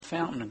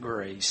fountain of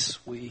grace.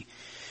 We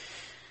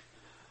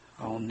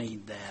all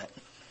need that.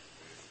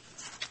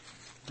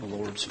 The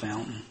Lord's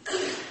fountain.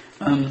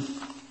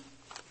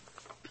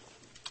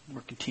 We're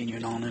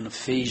continuing on in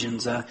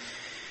Ephesians.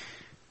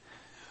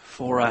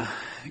 Before I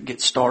get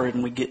started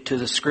and we get to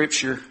the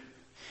scripture,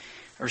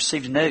 I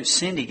received a note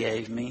Cindy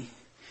gave me,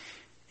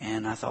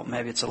 and I thought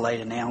maybe it's a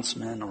late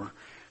announcement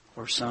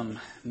or some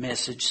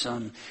message,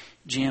 some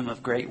gem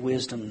of great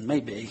wisdom,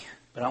 maybe.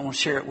 But I want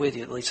to share it with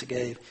you, at least it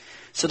gave.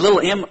 It said,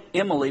 little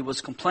Emily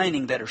was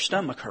complaining that her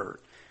stomach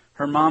hurt.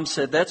 Her mom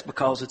said, that's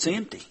because it's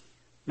empty.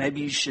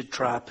 Maybe you should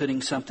try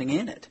putting something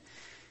in it.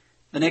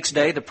 The next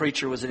day, the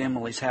preacher was at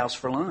Emily's house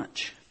for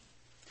lunch.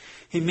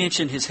 He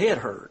mentioned his head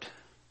hurt.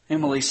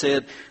 Emily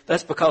said,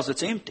 that's because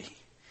it's empty.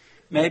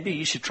 Maybe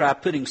you should try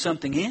putting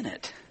something in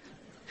it.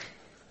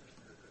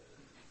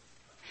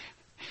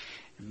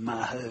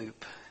 My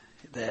hope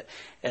that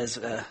as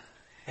I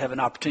have an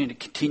opportunity to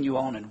continue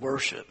on in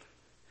worship,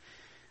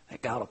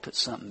 that God will put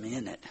something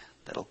in it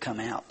that'll come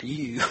out to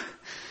you.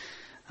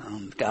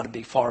 Got to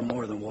be far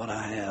more than what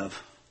I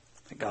have,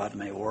 that God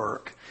may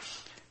work.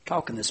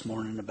 Talking this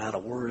morning about a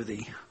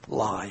worthy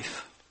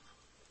life.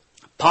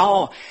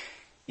 Paul,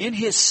 in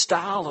his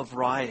style of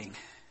writing,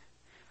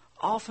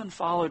 often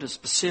followed a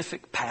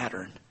specific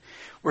pattern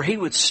where he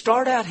would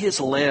start out his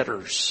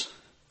letters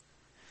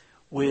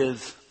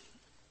with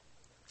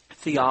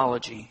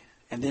theology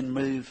and then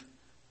move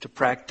to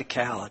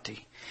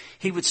practicality.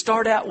 He would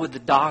start out with the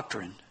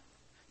doctrine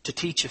to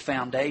teach a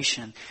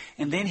foundation,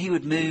 and then he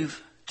would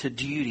move to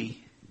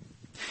duty.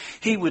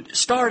 He would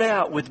start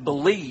out with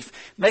belief,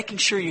 making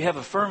sure you have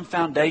a firm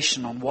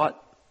foundation on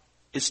what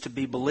is to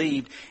be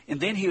believed, and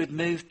then he would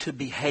move to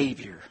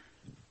behavior.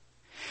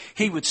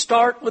 He would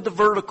start with the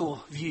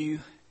vertical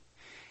view,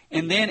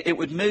 and then it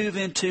would move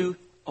into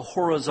a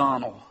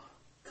horizontal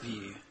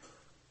view.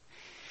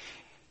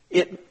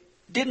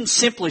 It didn't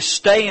simply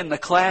stay in the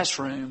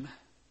classroom,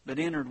 but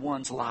entered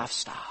one's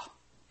lifestyle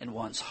and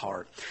one's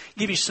heart. I'll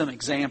give you some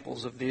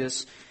examples of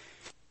this.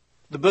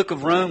 The book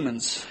of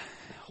Romans,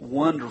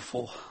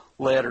 wonderful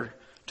letter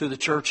to the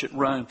church at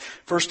Rome.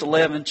 First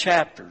 11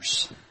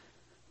 chapters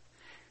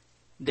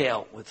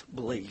dealt with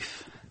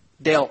belief,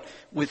 dealt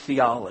with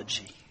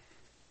theology,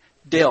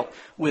 dealt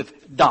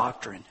with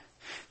doctrine.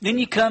 Then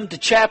you come to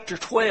chapter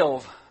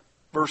 12,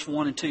 verse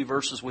 1 and 2,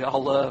 verses we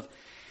all love.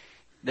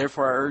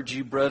 Therefore I urge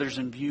you, brothers,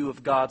 in view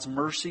of God's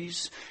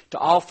mercies, to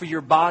offer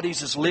your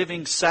bodies as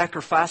living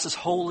sacrifices,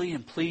 holy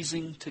and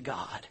pleasing to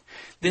God.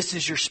 This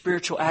is your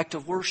spiritual act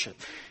of worship.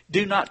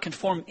 Do not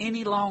conform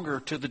any longer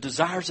to the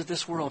desires of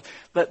this world,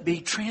 but be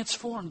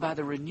transformed by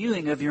the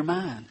renewing of your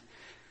mind,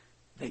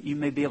 that you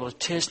may be able to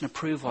test and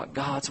approve what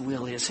God's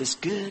will is, His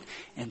good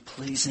and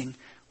pleasing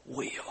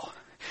will.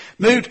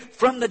 Moved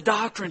from the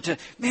doctrine to,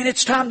 man,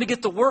 it's time to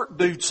get the work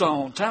boots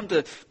on. Time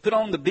to put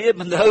on the bib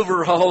and the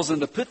overalls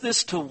and to put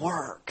this to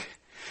work.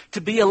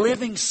 To be a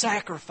living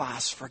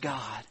sacrifice for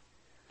God.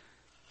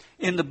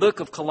 In the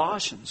book of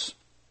Colossians,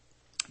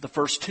 the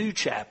first 2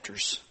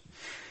 chapters,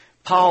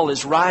 Paul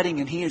is writing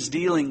and he is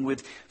dealing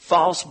with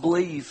false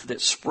belief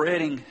that's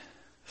spreading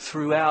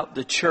throughout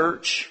the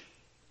church.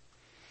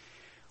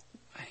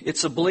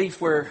 It's a belief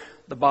where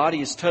the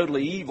body is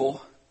totally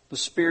evil, the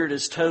spirit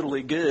is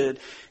totally good,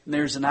 and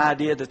there's an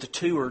idea that the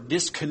two are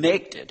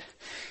disconnected.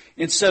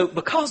 And so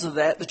because of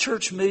that, the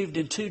church moved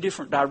in 2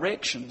 different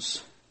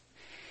directions.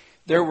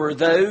 There were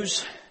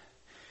those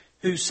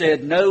who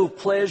said no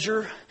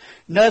pleasure,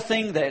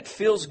 nothing that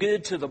feels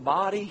good to the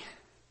body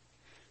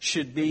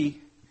should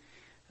be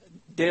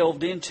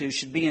delved into,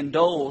 should be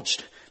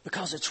indulged,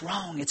 because it's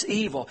wrong, it's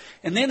evil.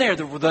 And then there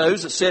were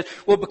those that said,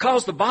 well,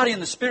 because the body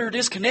and the spirit are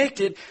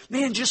disconnected,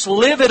 man, just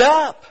live it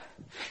up.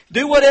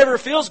 Do whatever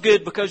feels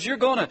good, because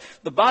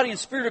the body and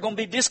spirit are going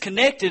to be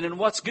disconnected, and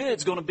what's good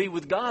is going to be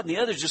with God, and the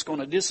other's just going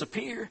to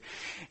disappear.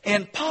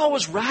 And Paul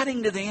was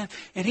writing to them,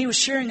 and he was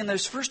sharing in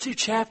those first 2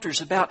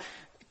 chapters about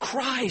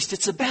Christ.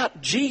 It's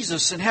about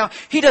Jesus and how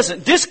He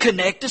doesn't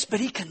disconnect us, but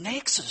He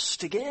connects us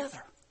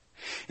together.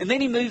 And then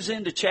he moves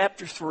into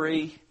chapter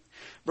 3,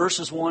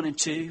 verses 1 and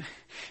 2.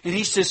 And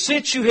he says,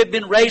 since you have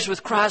been raised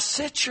with Christ,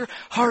 set your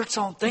hearts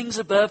on things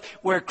above,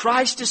 where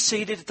Christ is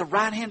seated at the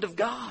right hand of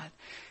God.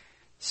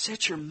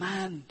 Set your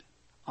mind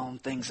on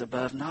things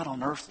above, not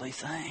on earthly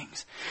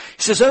things.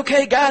 He says,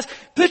 okay, guys,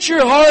 put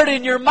your heart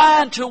and your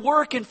mind to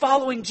work in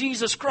following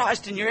Jesus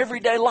Christ in your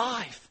everyday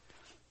life.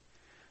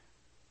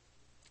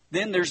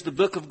 Then there's the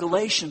book of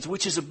Galatians,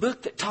 which is a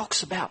book that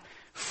talks about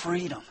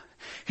freedom.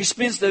 He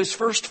spends those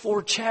first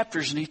 4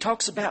 chapters and he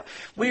talks about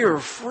we are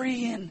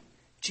free in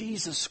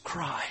Jesus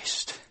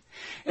Christ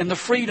and the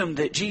freedom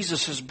that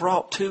Jesus has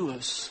brought to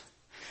us.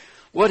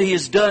 What He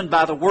has done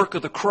by the work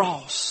of the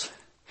cross.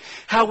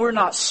 How we're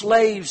not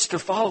slaves to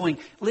following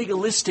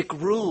legalistic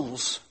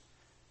rules,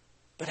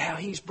 but how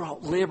He's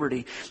brought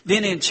liberty.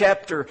 Then in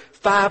chapter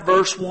 5,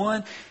 verse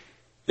 1,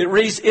 it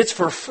reads, it's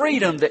for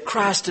freedom that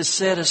Christ has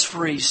set us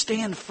free.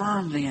 Stand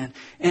firm then,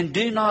 and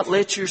do not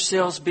let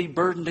yourselves be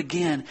burdened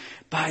again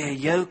by a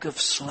yoke of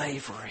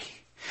slavery.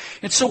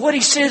 And so what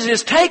he says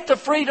is, take the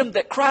freedom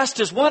that Christ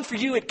has won for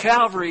you at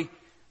Calvary,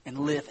 and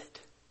live it.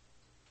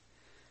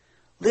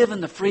 Live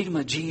in the freedom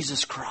of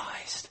Jesus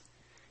Christ.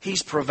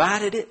 He's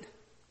provided it.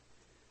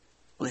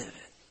 Live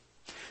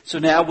it. So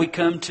now we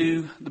come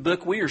to the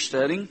book we are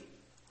studying,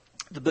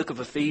 the book of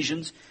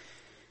Ephesians,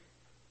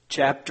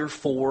 chapter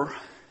 4.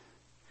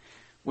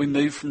 We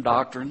move from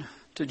doctrine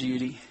to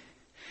duty.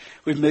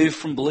 We move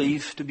from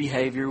belief to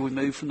behavior. We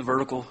move from the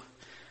vertical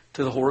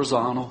to the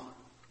horizontal,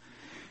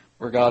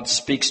 where God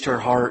speaks to our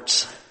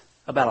hearts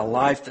about a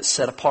life that's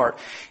set apart.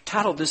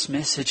 Titled this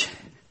message,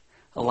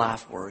 A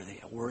Life Worthy,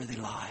 a worthy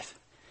life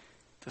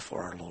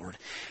before our Lord.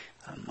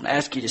 I'm going to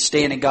ask you to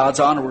stand in God's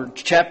honor. We're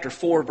chapter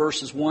 4,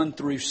 verses 1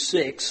 through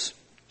 6,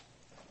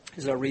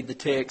 as I read the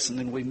text, and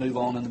then we move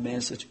on in the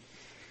message.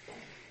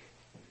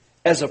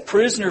 As a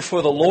prisoner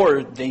for the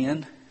Lord,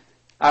 then,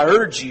 I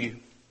urge you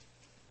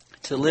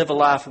to live a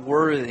life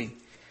worthy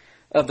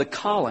of the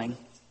calling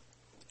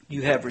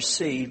you have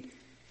received.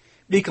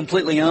 Be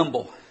completely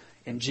humble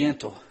and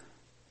gentle.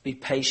 Be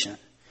patient,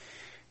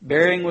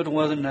 bearing with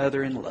one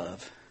another in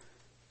love.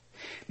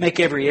 Make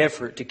every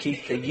effort to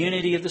keep the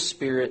unity of the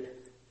Spirit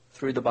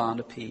through the bond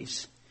of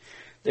peace.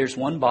 There's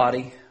one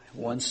body,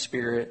 one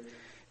Spirit,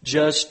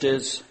 just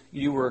as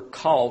you were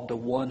called to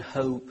one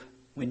hope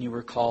when you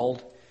were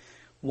called,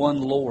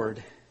 one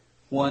Lord,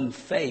 one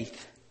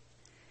faith,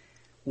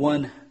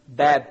 one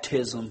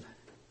baptism,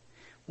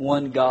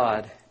 one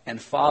God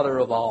and Father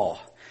of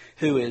all,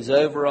 who is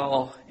over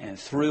all and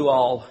through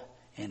all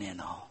and in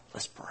all.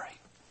 Let's pray.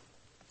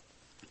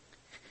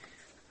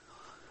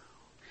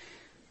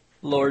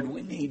 Lord,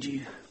 we need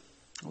you.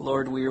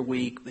 Lord, we are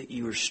weak, but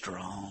you are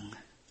strong.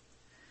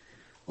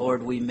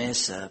 Lord, we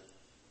mess up,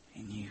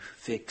 and you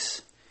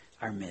fix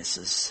our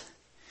messes.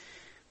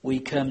 We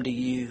come to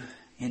you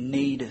in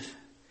need of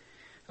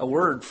a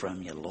word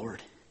from you,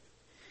 Lord.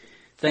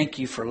 Thank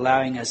you for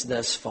allowing us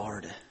thus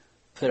far to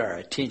put our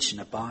attention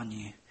upon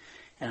you,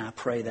 and I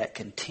pray that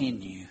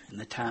continue in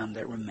the time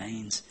that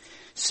remains.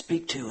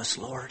 Speak to us,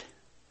 Lord,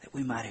 that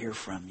we might hear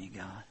from you,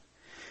 God.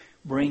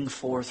 Bring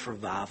forth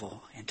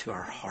revival into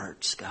our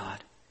hearts,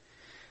 God.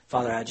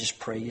 Father, I just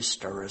pray you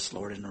stir us,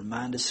 Lord, and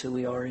remind us who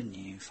we are in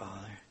you,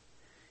 Father.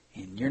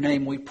 In your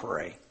name we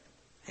pray.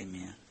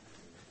 Amen.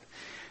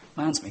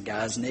 Reminds me,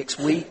 guys, next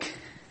week,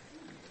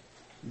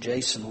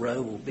 Jason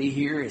Rowe will be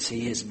here as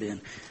he has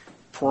been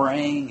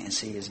praying, as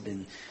he has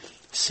been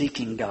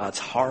seeking God's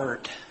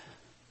heart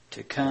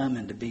to come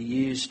and to be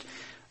used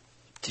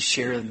to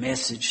share the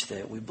message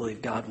that we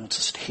believe God wants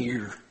us to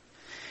hear.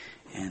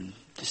 And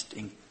just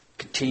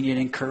continue to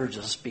encourage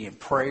us, be in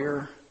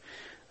prayer,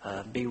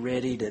 be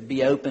ready to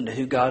be open to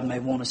who God may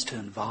want us to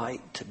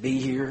invite to be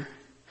here.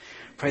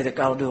 Pray that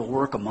God will do a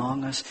work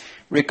among us.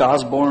 Rick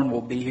Osborne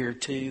will be here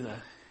too,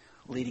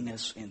 leading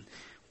us in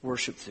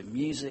worship through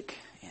music,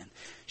 and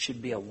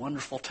should be a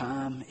wonderful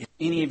time. If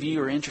any of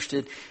you are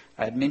interested,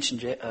 I had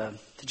mentioned to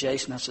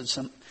Jason, I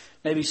said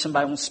maybe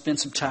somebody wants to spend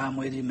some time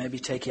with you, maybe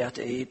take you out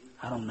to eat.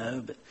 I don't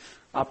know, but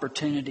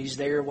opportunities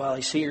there while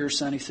he's here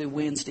Sunday through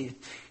Wednesday.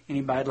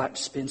 Anybody'd like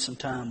to spend some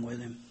time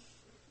with him.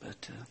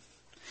 But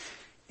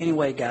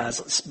anyway, guys,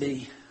 let's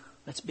be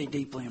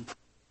deeply in prayer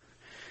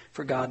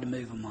for God to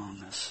move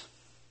among us.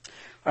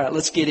 All right,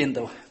 let's get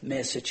into the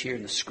message here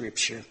in the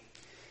Scripture.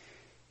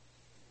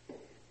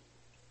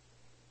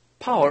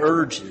 Paul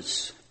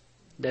urges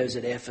those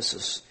at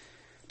Ephesus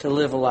to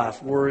live a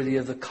life worthy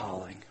of the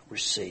calling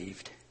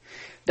received.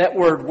 That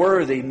word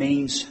worthy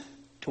means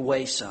to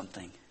weigh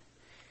something.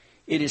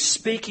 It is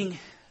speaking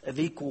of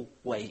equal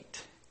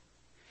weight.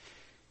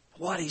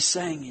 What he's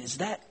saying is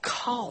that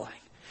calling,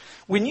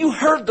 when you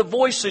heard the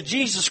voice of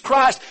Jesus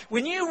Christ,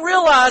 when you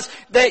realized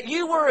that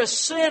you were a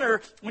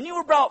sinner, when you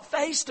were brought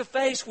face to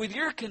face with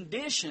your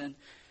condition,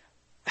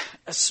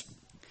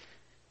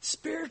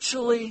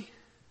 spiritually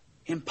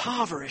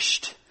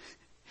impoverished,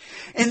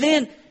 and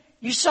then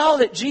you saw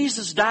that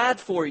Jesus died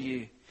for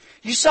you.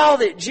 You saw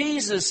that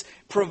Jesus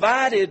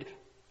provided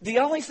the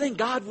only thing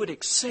God would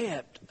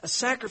accept, a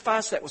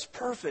sacrifice that was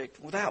perfect,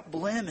 without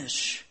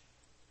blemish.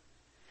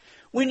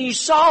 When you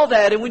saw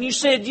that and when you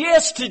said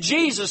yes to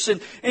Jesus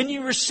and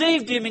you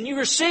received Him and you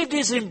received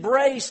His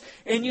embrace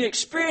and you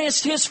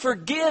experienced His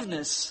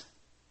forgiveness,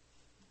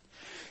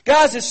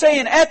 guys, it's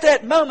saying at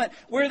that moment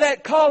where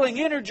that calling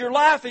entered your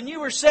life and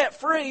you were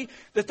set free,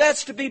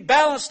 that's to be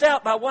balanced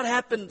out by what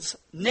happens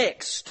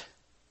next.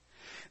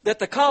 That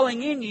the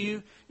calling in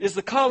you is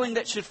the calling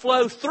that should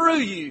flow through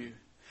you.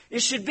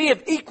 It should be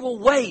of equal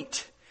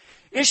weight.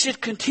 It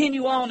should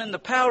continue on in the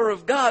power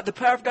of God. The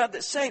power of God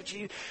that saved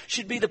you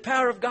should be the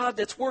power of God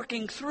that's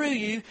working through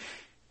you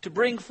to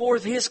bring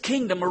forth His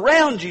kingdom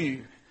around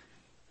you.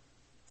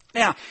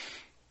 Now,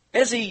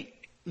 as he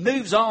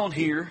moves on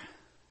here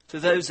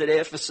to those at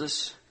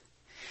Ephesus,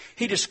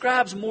 he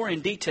describes more in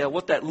detail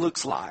what that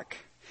looks like.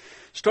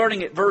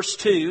 Starting at verse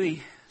 2,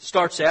 he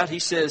starts out, he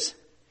says,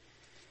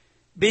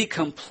 "Be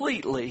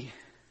completely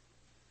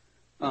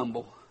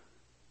humble."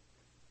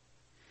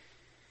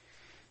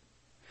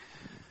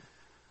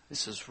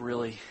 This is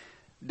really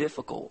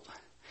difficult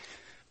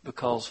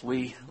because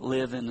we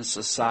live in a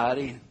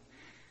society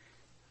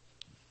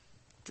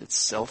that's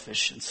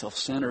selfish and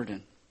self-centered,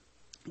 and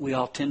We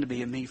all tend to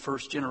be a me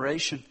first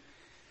generation.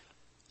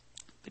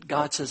 But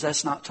God says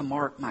that's not to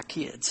mark my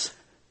kids.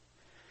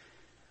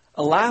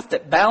 A life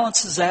that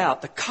balances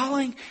out. The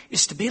calling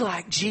is to be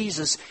like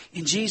Jesus.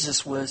 And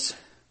Jesus was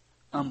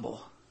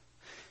humble.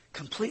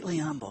 Completely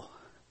humble.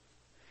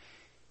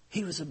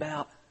 He was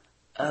about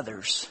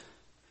others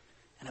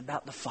and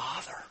about the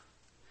Father.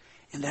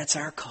 And that's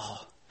our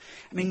call.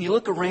 I mean, you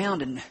look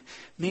around and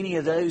many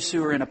of those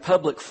who are in a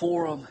public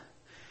forum,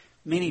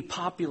 many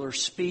popular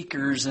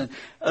speakers and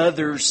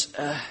others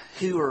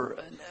who are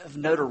of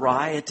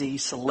notoriety,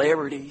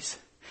 celebrities,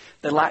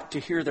 they like to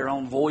hear their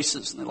own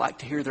voices and they like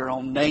to hear their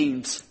own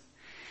names.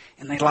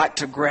 And they like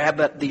to grab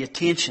up the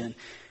attention.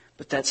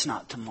 But that's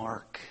not to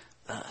mark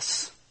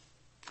us.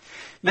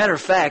 Matter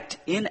of fact,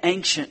 in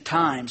ancient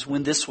times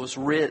when this was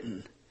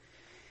written,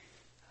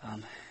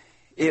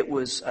 it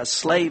was a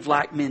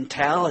slave-like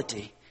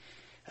mentality.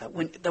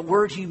 When the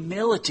word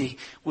humility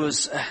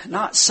was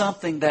not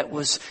something that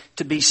was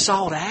to be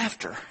sought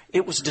after.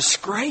 It was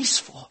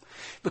disgraceful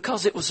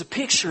because it was a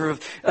picture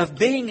of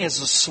being as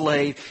a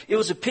slave. It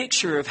was a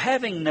picture of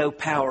having no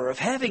power, of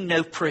having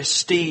no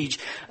prestige,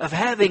 of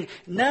having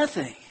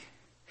nothing.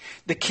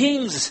 The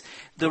kings,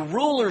 the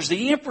rulers,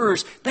 the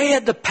emperors, they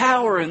had the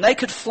power and they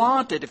could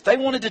flaunt it. If they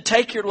wanted to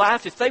take your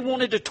life, if they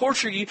wanted to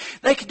torture you,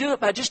 they could do it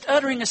by just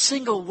uttering a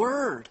single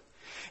word.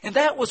 And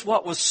that was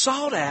what was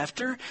sought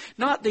after,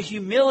 not the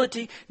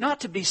humility, not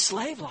to be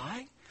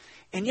slave-like.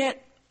 And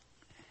yet,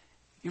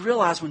 you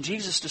realize when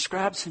Jesus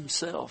describes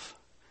Himself,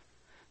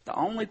 the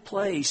only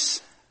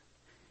place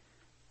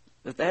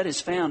that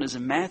is found is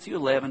in Matthew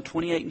 11,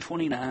 28 and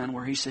 29,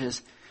 where He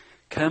says,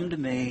 "Come to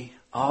me,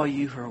 all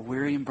you who are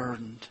weary and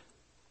burdened,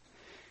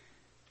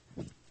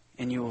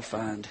 and you will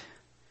find,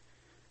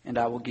 and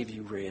I will give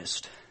you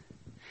rest."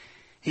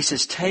 He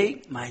says,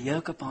 "Take my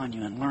yoke upon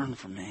you and learn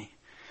from me.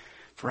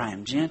 For I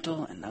am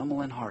gentle and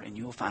humble in heart, and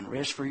you will find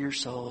rest for your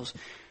souls.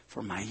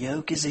 For my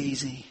yoke is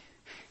easy,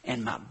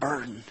 and my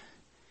burden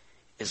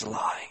is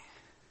light."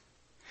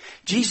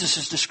 Jesus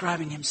is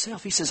describing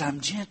Himself. He says, "I'm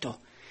gentle,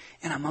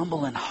 and I'm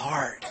humble in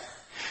heart.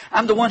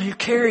 I'm the one who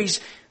carries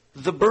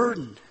the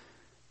burden."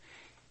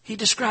 He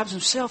describes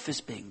Himself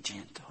as being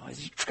gentle.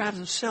 He describes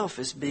Himself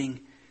as being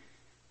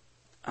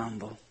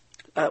humble.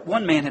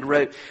 One man had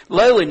wrote,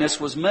 "Lowliness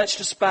was much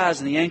despised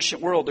in the ancient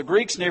world. The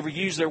Greeks never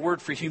used their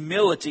word for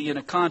humility in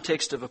a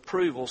context of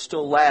approval,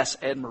 still less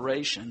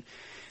admiration.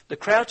 The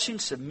crouching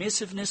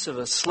submissiveness of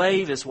a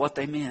slave is what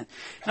they meant.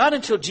 Not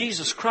until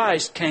Jesus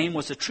Christ came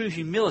was the true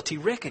humility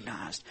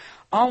recognized.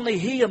 Only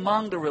He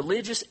among the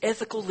religious,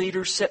 ethical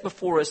leaders set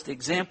before us the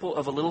example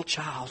of a little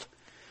child.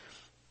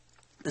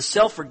 The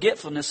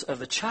self-forgetfulness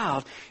of a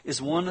child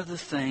is one of the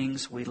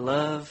things we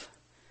love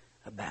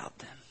about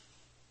them."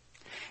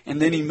 And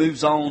then he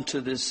moves on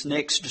to this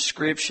next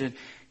description.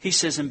 He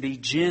says, "And be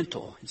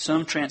gentle." In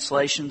some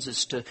translations,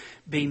 it's to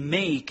be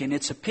meek, and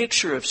it's a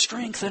picture of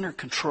strength under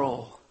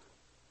control.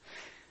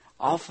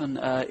 Often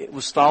it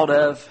was thought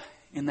of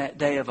in that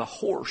day of a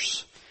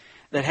horse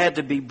that had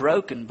to be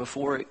broken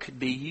before it could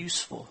be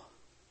useful,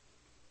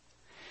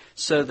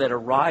 so that a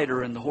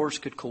rider and the horse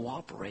could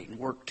cooperate and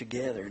work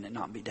together and it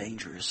not be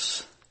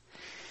dangerous.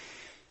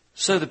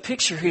 So the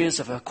picture here is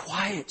of a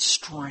quiet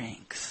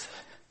strength.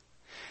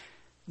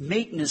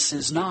 Meekness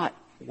is not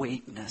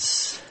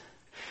weakness.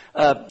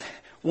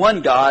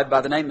 One guy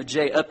by the name of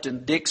J.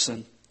 Upton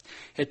Dixon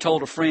had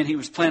told a friend he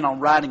was planning on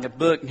writing a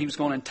book and he was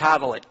going to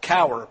entitle it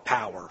Cower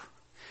Power.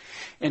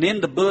 And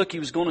in the book he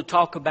was going to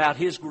talk about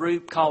his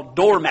group called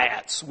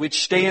Doormats,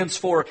 which stands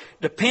for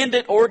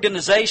Dependent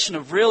Organization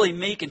of Really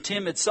Meek and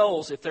Timid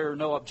Souls if there are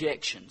no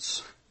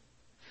objections.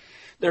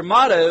 Their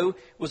motto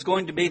was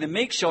going to be, "The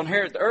meek shall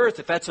inherit the earth,"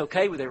 if that's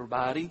okay with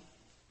everybody.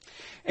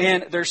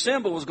 And their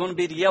symbol was going to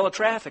be the yellow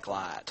traffic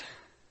light.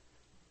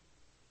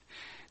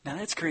 Now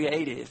that's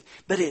creative,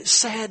 but it's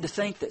sad to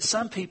think that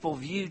some people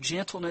view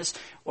gentleness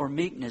or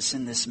meekness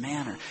in this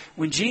manner.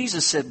 When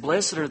Jesus said,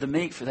 "Blessed are the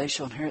meek, for they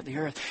shall inherit the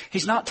earth,"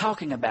 He's not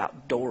talking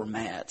about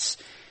doormats.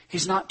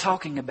 He's not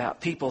talking about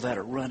people that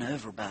are run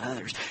over by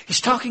others.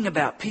 He's talking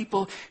about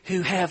people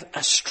who have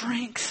a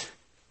strength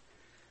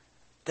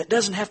that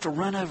doesn't have to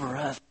run over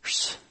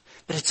others,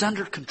 but it's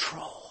under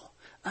control,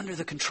 under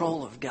the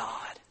control of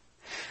God.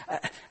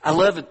 I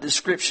love the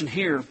description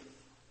here.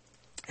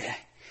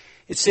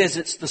 It says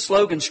it's the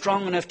slogan,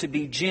 "Strong enough to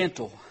be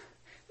gentle,"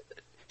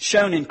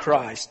 shown in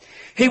Christ.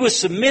 He was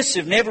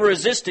submissive, never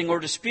resisting or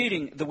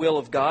disputing the will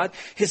of God.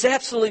 His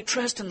absolute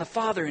trust in the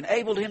Father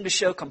enabled him to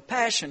show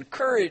compassion,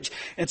 courage,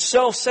 and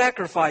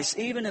self-sacrifice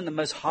even in the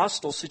most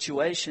hostile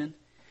situation.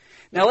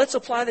 Now let's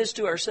apply this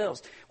to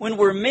ourselves. When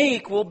we're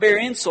meek, we'll bear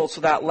insults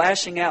without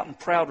lashing out in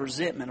proud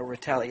resentment or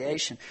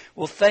retaliation.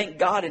 We'll thank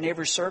God in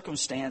every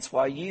circumstance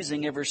while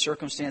using every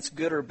circumstance,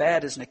 good or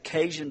bad, as an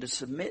occasion to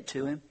submit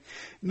to Him.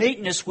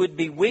 Meekness would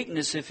be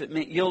weakness if it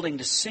meant yielding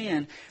to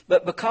sin,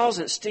 but because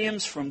it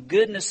stems from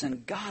goodness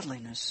and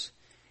godliness,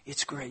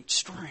 it's great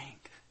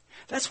strength.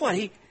 That's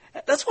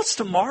what's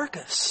to mark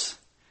us.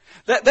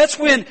 That's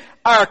when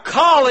our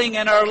calling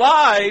and our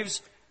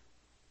lives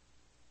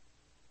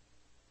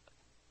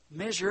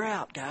measure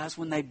out, guys,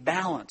 when they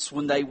balance,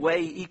 when they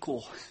weigh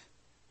equal,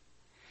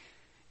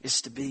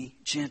 is to be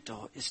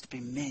gentle, is to be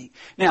meek.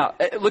 Now,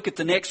 look at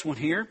the next one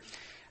here.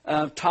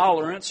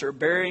 Tolerance, or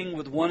bearing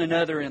with one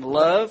another in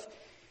love.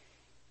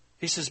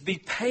 He says, be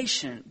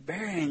patient,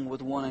 bearing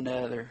with one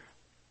another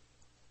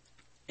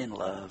in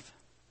love.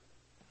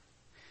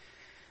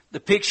 The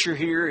picture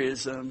here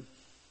is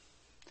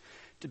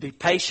to be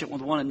patient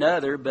with one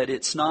another, but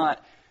it's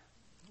not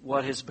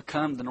what has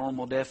become the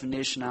normal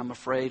definition, I'm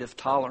afraid, of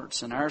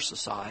tolerance in our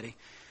society,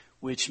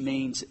 which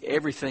means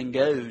everything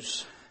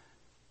goes.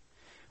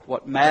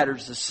 What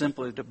matters is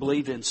simply to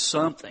believe in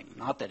something.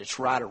 Not that it's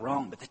right or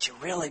wrong, but that you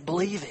really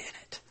believe in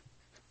it.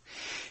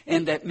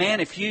 And that, man,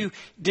 if you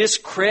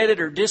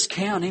discredit or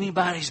discount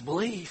anybody's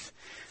belief,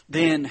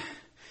 then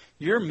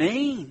you're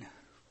mean.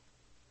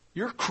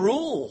 You're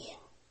cruel.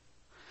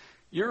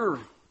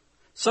 You're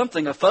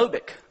something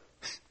phobic.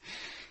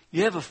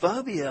 You have a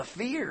phobia, a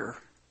fear.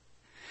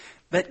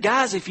 But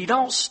guys, if you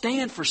don't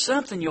stand for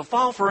something, you'll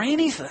fall for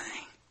anything.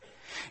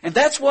 And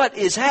that's what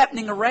is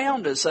happening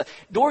around us.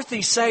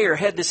 Dorothy Sayers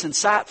had this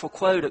insightful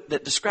quote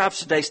that describes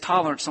today's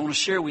tolerance I want to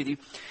share with you.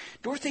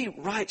 Dorothy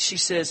writes, she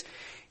says,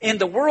 in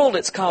the world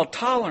it's called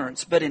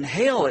tolerance, but in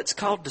hell it's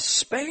called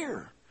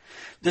despair.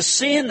 The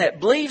sin that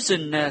believes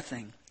in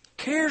nothing,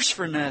 cares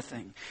for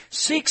nothing,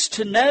 seeks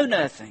to know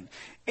nothing,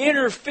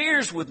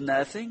 interferes with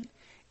nothing,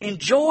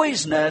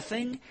 enjoys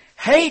nothing,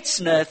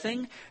 hates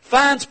nothing,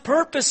 finds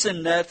purpose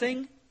in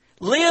nothing,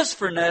 lives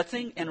for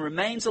nothing, and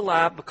remains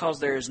alive because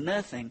there is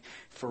nothing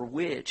for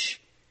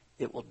which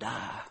it will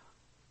die.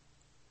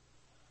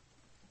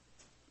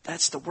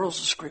 That's the world's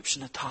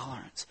description of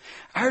tolerance.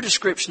 Our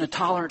description of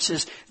tolerance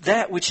is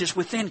that which is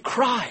within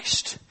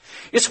Christ.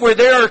 It's where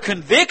there are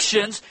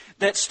convictions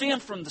that stem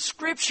from the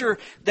Scripture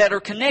that are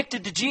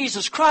connected to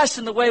Jesus Christ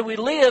in the way we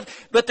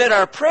live, but that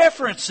our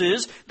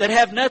preferences that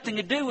have nothing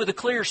to do with the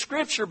clear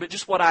Scripture, but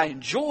just what I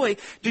enjoy,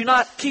 do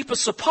not keep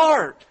us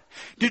apart.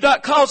 Do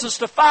not cause us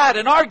to fight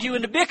and argue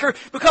and to bicker,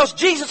 because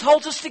Jesus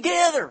holds us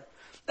together.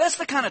 That's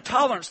the kind of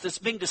tolerance that's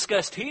being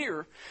discussed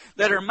here,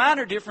 that our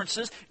minor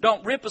differences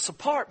don't rip us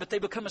apart, but they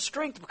become a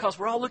strength because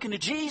we're all looking to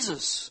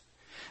Jesus.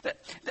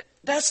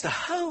 That's the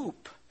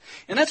hope.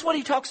 And that's what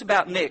he talks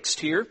about next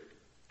here.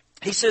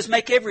 He says,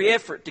 make every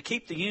effort to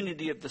keep the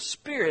unity of the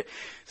Spirit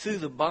through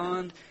the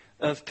bond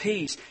of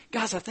peace.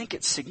 Guys, I think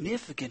it's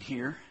significant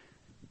here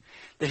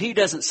that he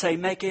doesn't say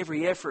make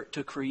every effort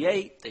to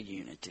create the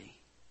unity.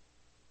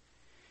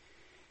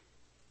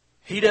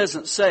 He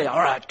doesn't say, all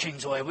right,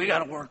 Kingsway, we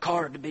got to work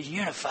hard to be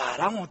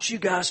unified. I want you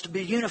guys to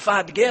be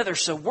unified together,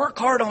 so work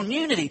hard on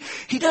unity.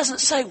 He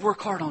doesn't say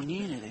work hard on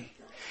unity.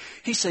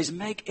 He says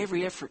make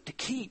every effort to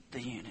keep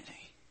the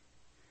unity.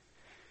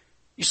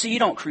 You see, you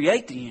don't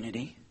create the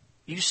unity.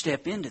 You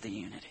step into the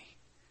unity.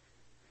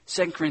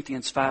 2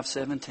 Corinthians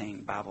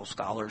 5:17, Bible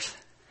scholars.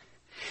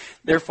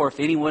 Therefore, if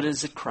anyone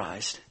is in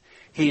Christ,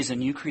 he is a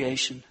new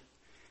creation.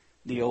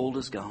 The old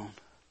is gone,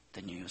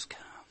 the new has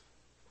come.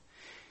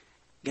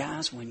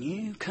 Guys, when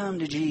you come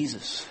to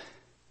Jesus,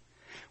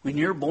 when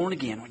you're born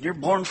again, when you're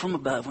born from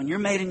above, when you're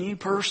made a new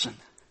person,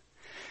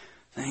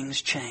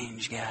 things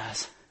change,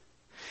 guys.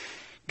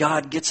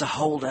 God gets a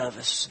hold of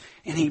us,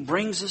 and He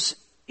brings us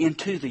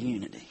into the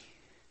unity.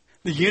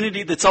 The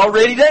unity that's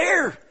already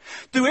there.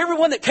 Through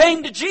everyone that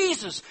came to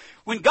Jesus.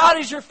 When God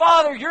is your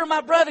Father, you're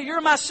my brother,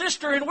 you're my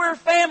sister, and we're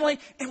family,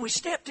 and we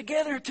step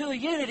together into a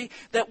unity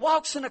that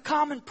walks in a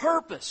common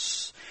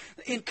purpose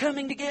in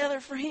coming together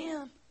for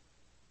Him.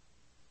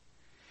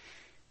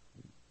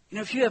 You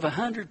know, if you have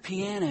 100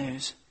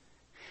 pianos,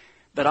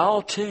 but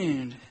all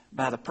tuned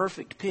by the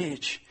perfect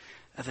pitch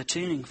of a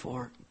tuning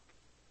fork,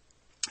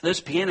 those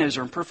pianos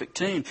are in perfect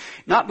tune,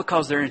 not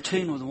because they're in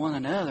tune with one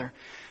another,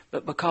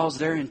 but because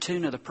they're in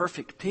tune of the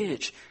perfect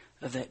pitch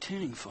of that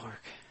tuning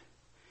fork.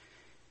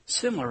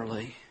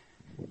 Similarly,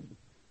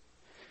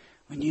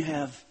 when you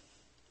have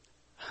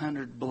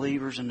 100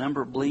 believers, a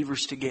number of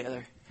believers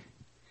together,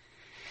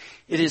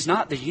 it is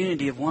not the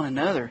unity of one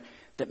another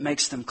that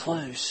makes them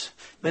close,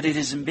 but it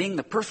is in being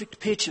the perfect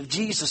pitch of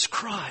Jesus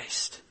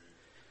Christ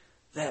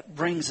that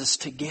brings us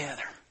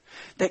together,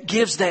 that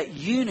gives that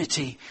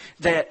unity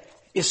that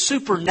is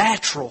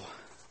supernatural,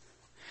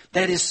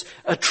 that is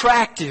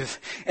attractive,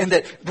 and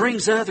that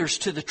brings others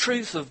to the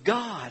truth of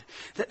God.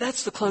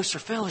 That's the closer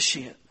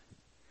fellowship.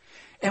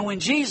 And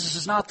when Jesus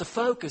is not the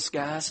focus,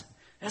 guys,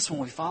 that's when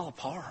we fall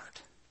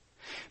apart.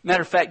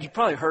 Matter of fact, you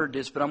probably heard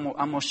this, but I'm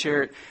going to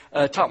share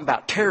it, talking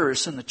about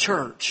terrorists in the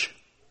church.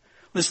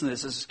 Listen to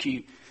this. This is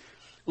cute.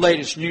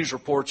 Latest news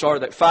reports are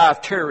that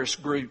 5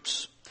 terrorist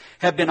groups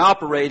have been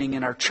operating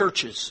in our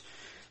churches.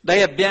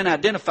 They have been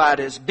identified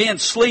as been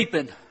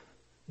sleeping,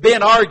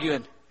 been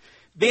arguing,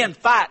 been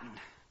fighting,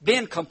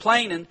 been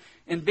complaining,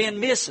 and been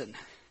missing.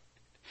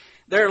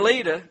 Their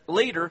leader,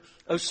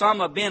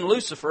 Osama bin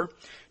Lucifer,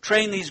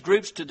 trained these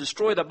groups to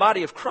destroy the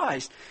body of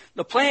Christ.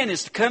 The plan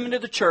is to come into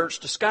the church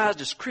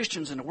disguised as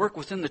Christians and to work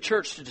within the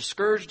church to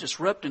discourage,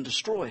 disrupt, and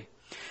destroy.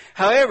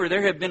 However,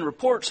 there have been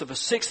reports of a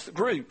 6th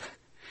group,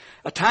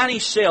 a tiny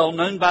cell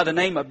known by the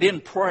name of Ben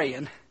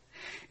Praying,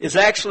 is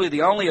actually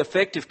the only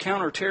effective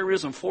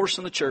counterterrorism force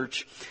in the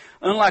church.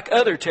 Unlike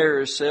other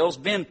terrorist cells,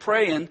 Ben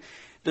praying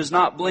does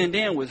not blend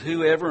in with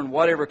whoever and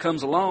whatever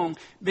comes along.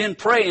 Ben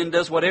praying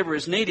does whatever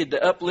is needed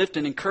to uplift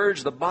and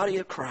encourage the body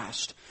of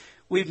Christ.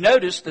 We've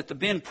noticed that the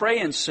Ben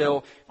praying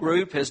cell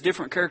group has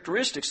different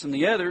characteristics than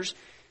the others.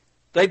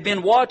 They've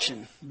been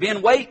watching,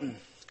 been waiting,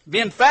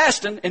 been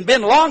fasting, and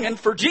been longing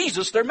for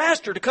Jesus, their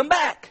master, to come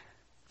back.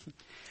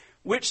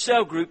 Which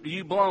cell group do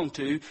you belong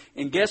to?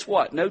 And guess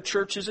what? No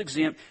church is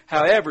exempt.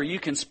 However, you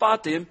can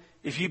spot them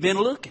if you've been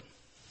looking.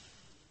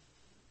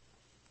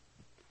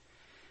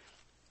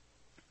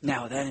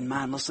 Now, with that in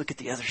mind, let's look at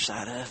the other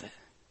side of it.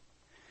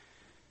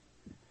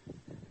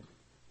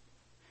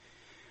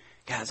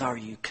 Guys, are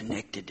you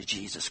connected to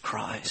Jesus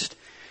Christ?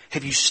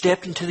 Have you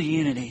stepped into the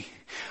unity?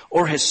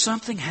 Or has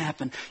something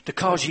happened to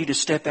cause you to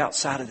step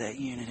outside of that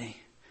unity?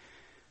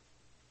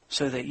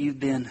 So that you've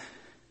been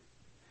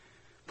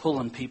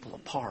pulling people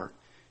apart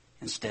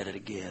instead of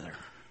together.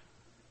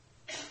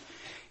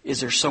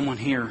 Is there someone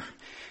here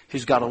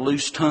who's got a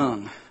loose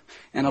tongue?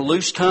 And a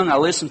loose tongue, I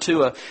listen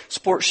to a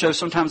sports show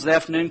sometimes in the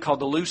afternoon called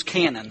The Loose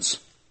Cannons.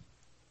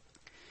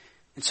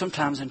 And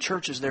sometimes in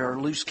churches there are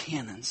loose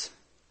cannons.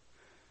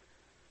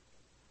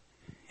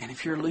 And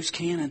if you're a loose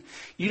cannon,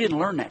 you didn't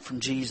learn that from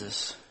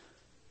Jesus.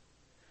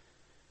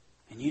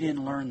 And you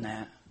didn't learn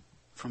that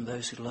from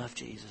those who love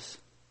Jesus.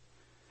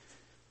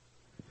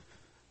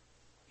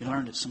 You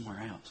learned it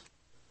somewhere else.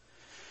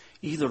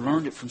 You either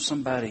learned it from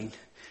somebody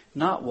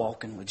not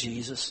walking with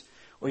Jesus,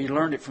 or you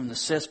learned it from the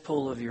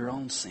cesspool of your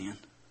own sin,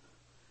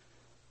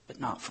 but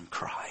not from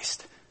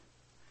Christ.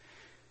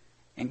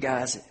 And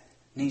guys, it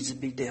needs to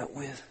be dealt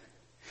with.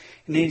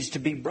 It needs to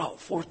be brought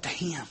forth to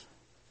Him.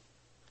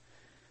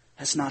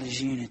 That's not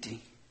His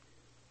unity.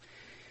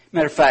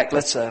 Matter of fact,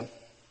 let's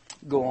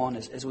go on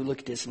as we look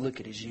at this and look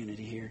at His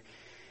unity here.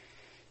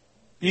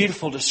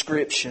 Beautiful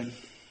description.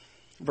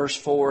 Verse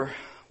 4,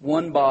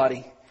 one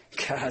body.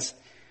 Guys,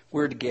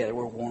 we're together.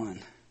 We're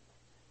one.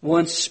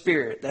 One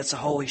Spirit. That's the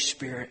Holy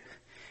Spirit.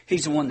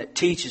 He's the one that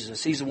teaches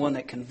us. He's the one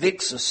that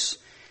convicts us.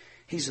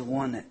 He's the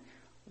one that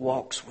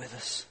walks with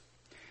us.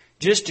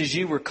 Just as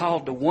you were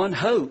called to one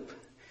hope.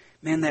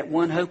 Man, that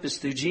one hope is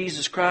through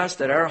Jesus Christ,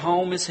 that our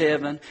home is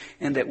heaven,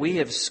 and that we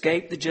have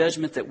escaped the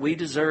judgment that we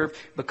deserve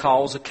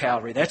because of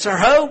Calvary. That's our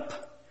hope.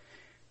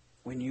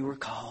 When you were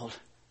called.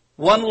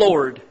 One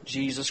Lord,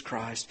 Jesus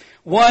Christ.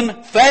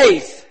 One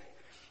faith,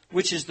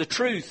 which is the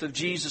truth of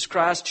Jesus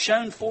Christ,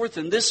 shown forth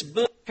in this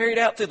book, carried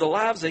out through the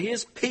lives of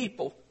His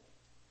people.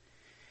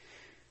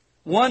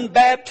 One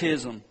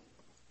baptism.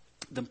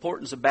 The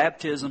importance of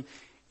baptism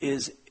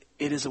is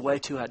it is a way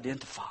to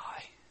identify.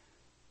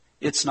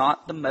 It's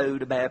not the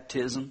mode of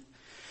baptism.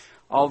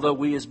 Although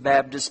we as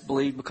Baptists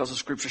believe, because the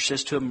Scripture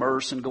says to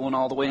immerse and going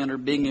all the way under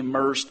being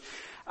immersed,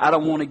 I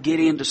don't want to get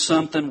into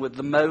something with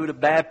the mode of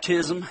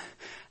baptism.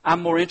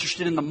 I'm more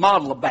interested in the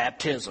model of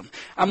baptism.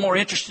 I'm more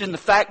interested in the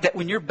fact that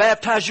when you're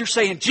baptized, you're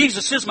saying,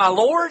 Jesus is my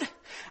Lord.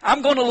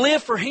 I'm going to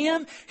live for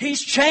Him.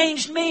 He's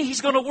changed me. He's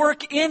going to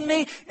work in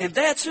me. And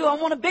that's who I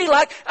want to be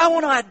like. I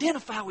want to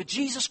identify with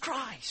Jesus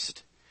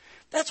Christ.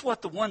 That's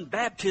what the one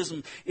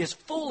baptism is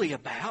fully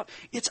about.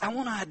 It's I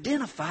want to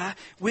identify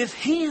with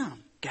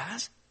Him,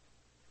 guys.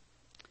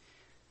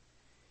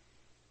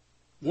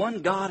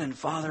 One God and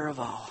Father of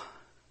all.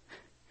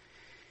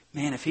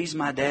 Man, if He's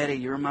my daddy,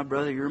 you're my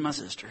brother, you're my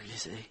sister, you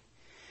see.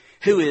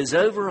 Who is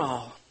over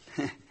all.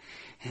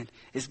 And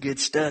it's good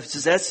stuff. It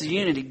says that's the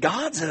unity.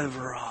 God's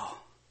over all.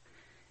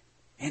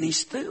 And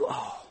He's through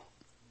all.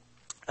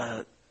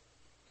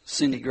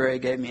 Cindy Gray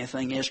gave me a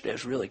thing yesterday. It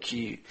was really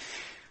cute.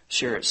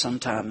 Share it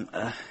sometime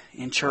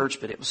in church,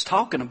 but it was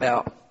talking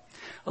about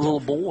a little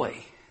boy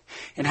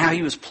and how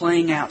he was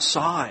playing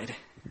outside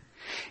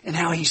and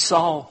how he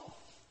saw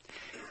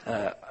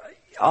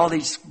all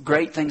these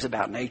great things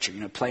about nature,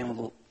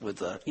 playing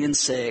with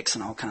insects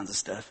and all kinds of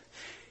stuff.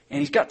 And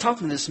he's got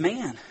talking to this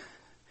man.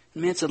 The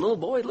man said, little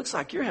boy, it looks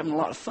like you're having a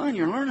lot of fun.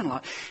 You're learning a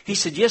lot. He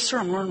said, yes, sir,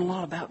 I'm learning a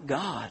lot about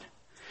God.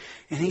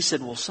 And he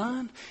said, well,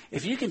 son,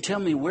 if you can tell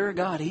me where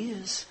God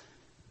is,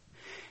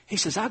 he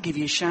says, I'll give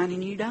you a shiny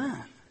new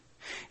dime.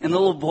 And the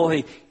little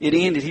boy, it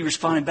ended, he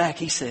responded back.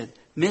 He said,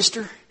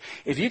 mister,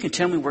 if you can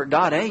tell me where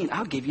God ain't,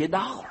 I'll give you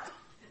 $1.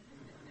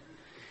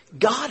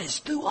 God is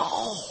through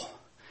all.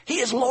 He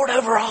is Lord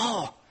over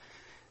all.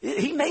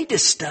 He made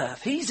this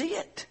stuff. He's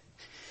it.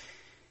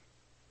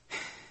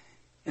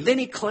 And then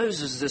he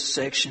closes this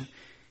section.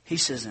 He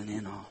says, and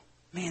in all.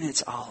 Man,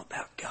 it's all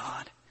about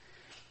God.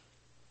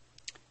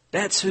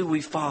 That's who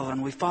we follow,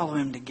 and we follow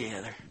Him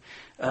together.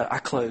 I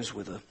close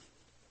with a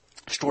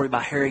story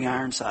by Harry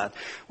Ironside.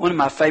 One of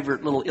my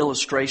favorite little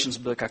illustrations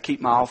book I keep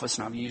in my office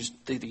and I've used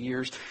through the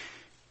years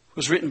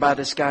was written by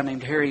this guy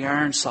named Harry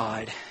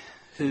Ironside,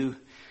 who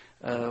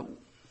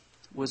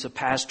was a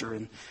pastor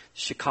in the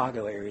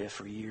Chicago area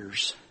for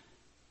years.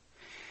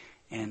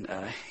 And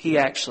he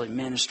actually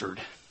ministered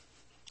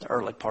the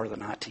early part of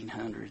the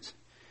 1900s.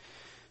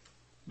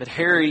 But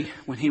Harry,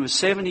 when he was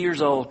 70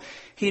 years old,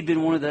 he had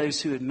been one of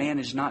those who had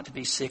managed not to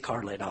be sick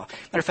hardly at all.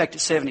 Matter of fact,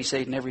 at 70, he said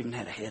he'd never even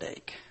had a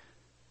headache.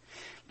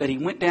 But he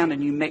went down to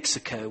New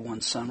Mexico one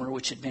summer,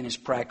 which had been his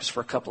practice for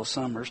a couple of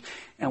summers,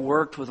 and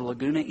worked with the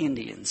Laguna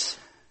Indians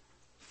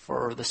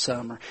for the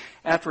summer.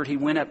 Afterward, he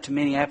went up to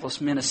Minneapolis,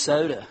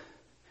 Minnesota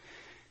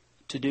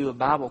to do a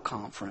Bible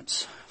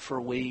conference for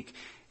a week.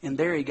 And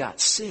there he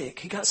got sick.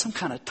 He got some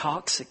kind of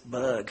toxic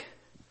bug.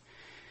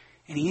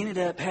 And he ended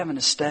up having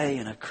to stay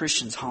in a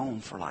Christian's home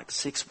for like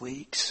 6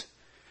 weeks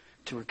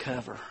to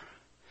recover.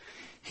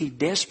 He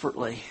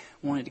desperately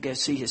wanted to go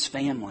see his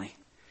family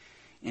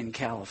in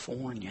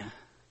California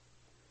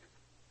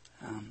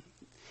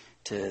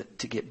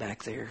to get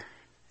back there,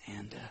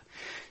 and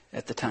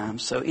at the time.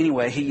 So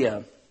anyway, he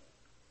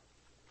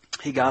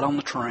got on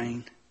the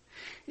train,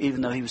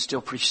 even though he was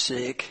still pretty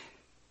sick,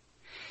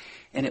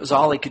 and it was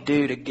all he could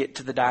do to get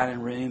to the dining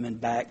room and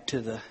back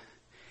to the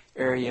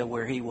area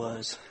where he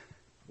was.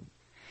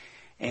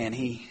 And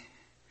he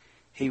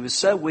was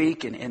so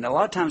weak, and a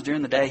lot of times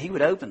during the day he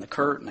would open the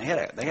curtain. They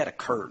had a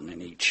curtain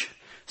in each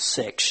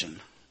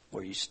section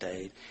where you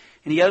stayed.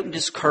 And he opened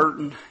his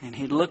curtain, and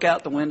he'd look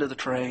out the window of the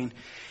train,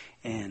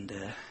 and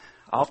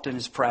often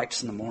his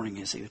practice in the morning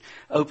is he would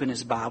open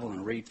his Bible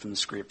and read from the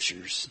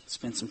Scriptures,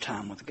 spend some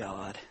time with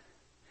God.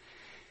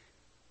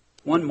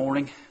 One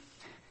morning,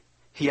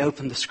 he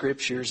opened the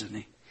Scriptures,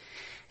 and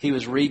he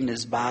was reading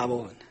his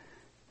Bible, and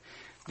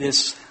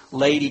this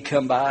lady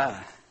come by,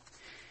 a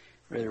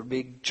rather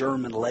big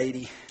German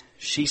lady.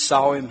 She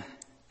saw him,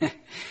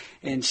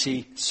 and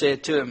she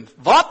said to him,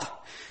 "What?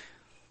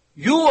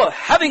 You are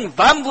having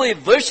family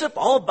worship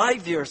all by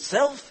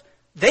yourself?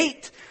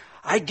 Wait,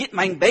 I get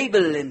my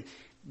Bible and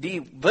we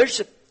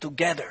worship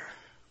together."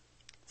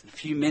 In a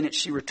few minutes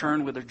she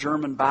returned with her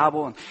German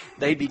Bible, and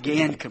they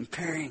began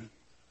comparing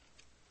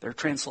their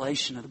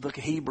translation of the book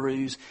of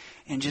Hebrews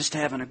and just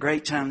having a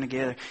great time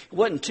together. It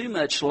wasn't too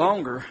much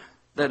longer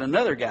that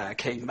another guy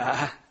came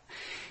by,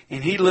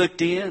 and he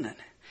looked in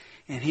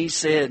and he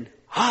said,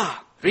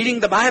 "Reading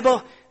the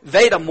Bible?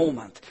 Wait a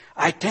moment.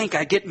 I think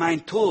I get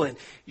mine too, and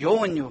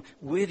you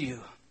with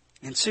you."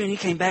 And soon he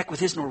came back with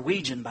his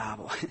Norwegian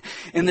Bible.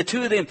 And the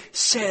two of them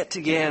sat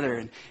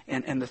together,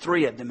 and the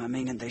three of them,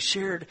 and they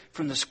shared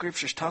from the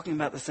Scriptures, talking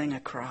about the things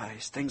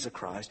of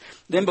Christ.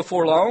 Then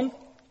before long,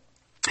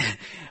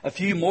 a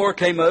few more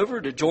came over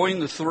to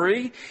join the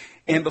three.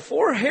 And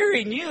before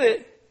Harry knew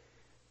it,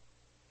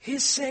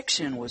 his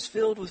section was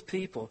filled with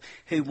people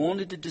who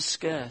wanted to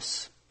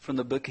discuss from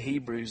the book of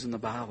Hebrews in the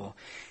Bible.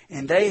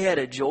 And they had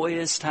a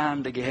joyous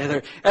time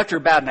together. After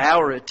about an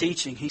hour of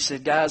teaching, he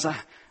said, "Guys,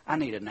 I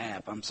need a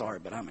nap. I'm sorry,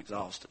 but I'm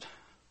exhausted."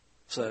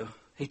 So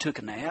he took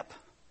a nap.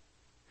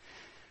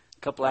 A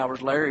couple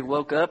hours later, he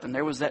woke up, and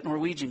there was that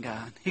Norwegian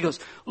guy. He goes,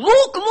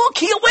 look,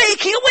 he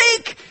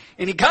awake.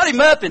 And he got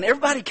him up, and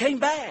everybody came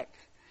back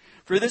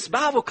for this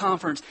Bible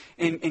conference.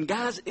 And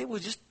guys, it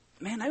was just,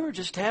 they were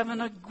just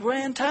having a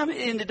grand time. It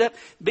ended up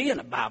being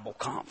a Bible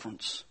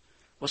conference.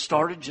 Was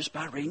started just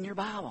by reading your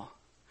Bible.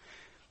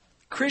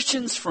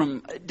 Christians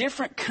from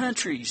different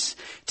countries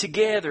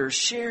together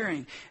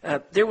sharing.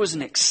 There was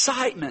an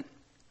excitement.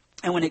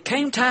 And when it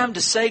came time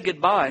to say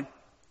goodbye,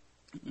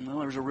 there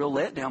was a real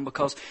letdown,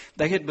 because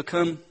they had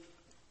become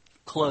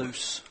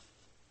close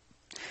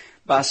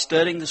by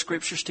studying the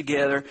Scriptures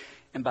together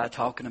and by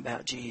talking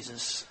about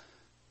Jesus.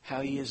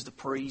 How He is the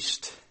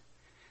priest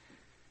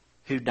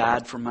who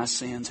died for my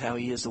sins, how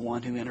He is the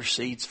one who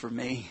intercedes for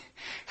me,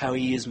 how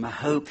He is my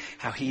hope,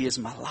 how He is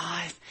my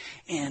life,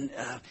 and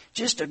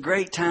just a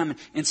great time.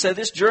 And so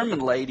this German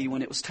lady,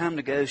 when it was time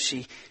to go,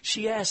 she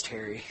asked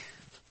Harry,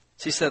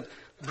 she said,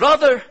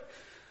 "Brother,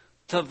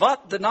 to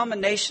what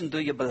denomination do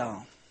you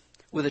belong?"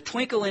 With a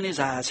twinkle in his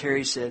eyes,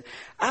 Harry said,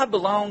 "I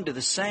belong to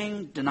the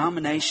same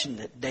denomination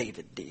that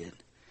David did."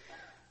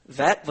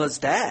 "What was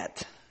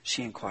that?"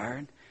 she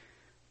inquired.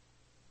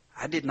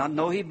 "I did not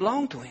know he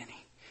belonged to any.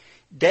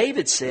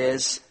 David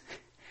says,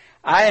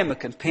 'I am a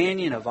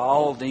companion of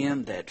all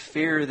them that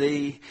fear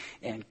thee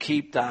and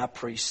keep thy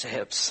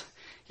precepts.'"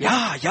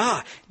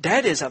 Yeah,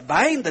 that is a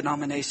fine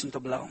denomination to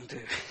belong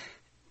to.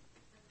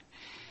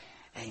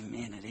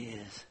 Amen, it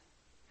is.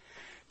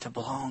 To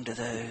belong to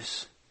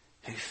those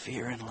who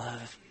fear and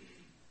love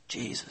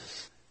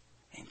Jesus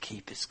and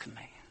keep His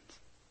commands.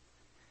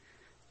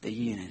 The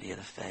unity of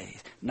the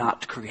faith.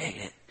 Not to create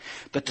it,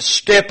 but to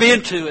step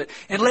into it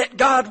and let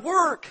God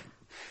work.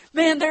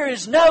 Man, there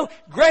is no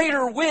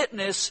greater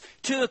witness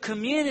to a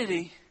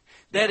community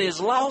that has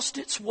lost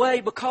its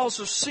way because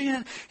of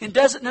sin and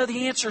doesn't know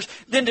the answers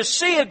than to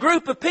see a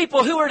group of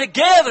people who are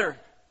together,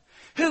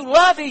 who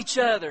love each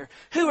other,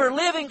 who are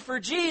living for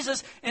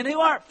Jesus, and who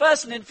aren't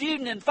fussing and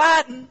feuding and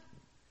fighting,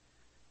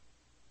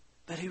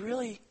 but who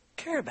really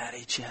care about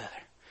each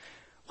other.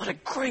 What a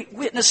great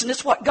witness, and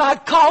it's what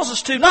God calls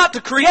us to, not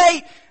to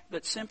create,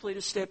 but simply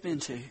to step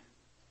into.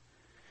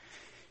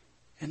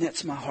 And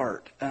that's my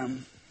heart.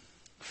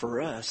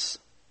 For us,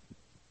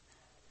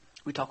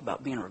 we talk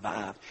about being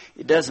revived.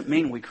 It doesn't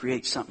mean we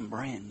create something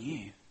brand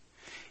new.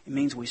 It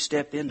means we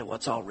step into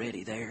what's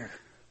already there.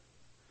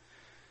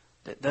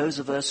 That those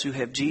of us who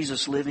have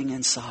Jesus living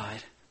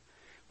inside,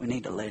 we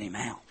need to let Him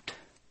out.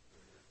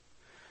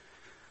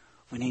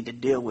 We need to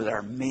deal with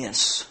our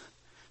mess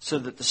so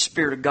that the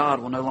Spirit of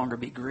God will no longer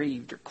be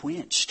grieved or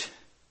quenched,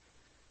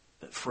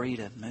 but free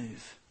to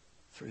move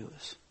through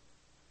us.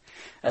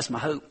 That's my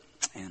hope.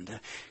 And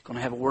going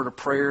to have a word of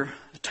prayer,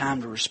 a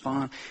time to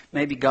respond.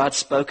 Maybe God's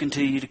spoken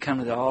to you to come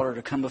to the altar,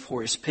 to come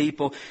before His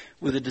people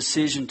with a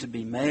decision to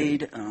be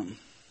made.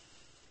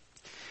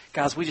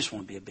 Guys, we just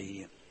want to be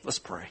obedient. Let's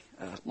pray.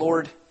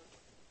 Lord,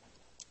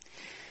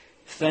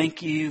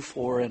 thank you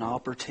for an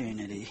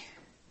opportunity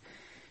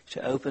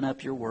to open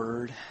up your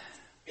word,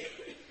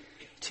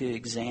 to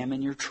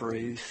examine your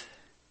truth.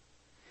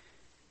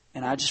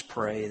 And I just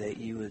pray that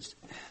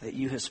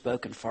you have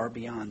spoken far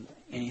beyond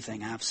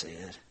anything I've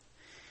said,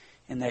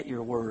 and that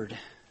your word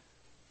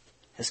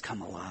has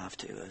come alive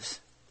to us,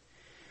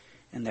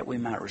 and that we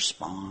might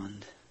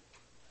respond.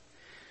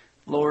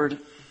 Lord,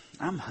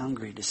 I'm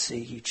hungry to see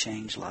you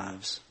change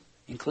lives,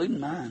 including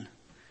mine.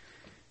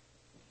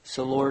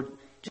 So, Lord,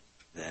 just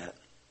do that.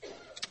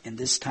 And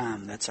this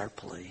time, that's our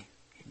plea.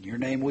 In your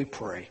name we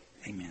pray.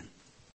 Amen.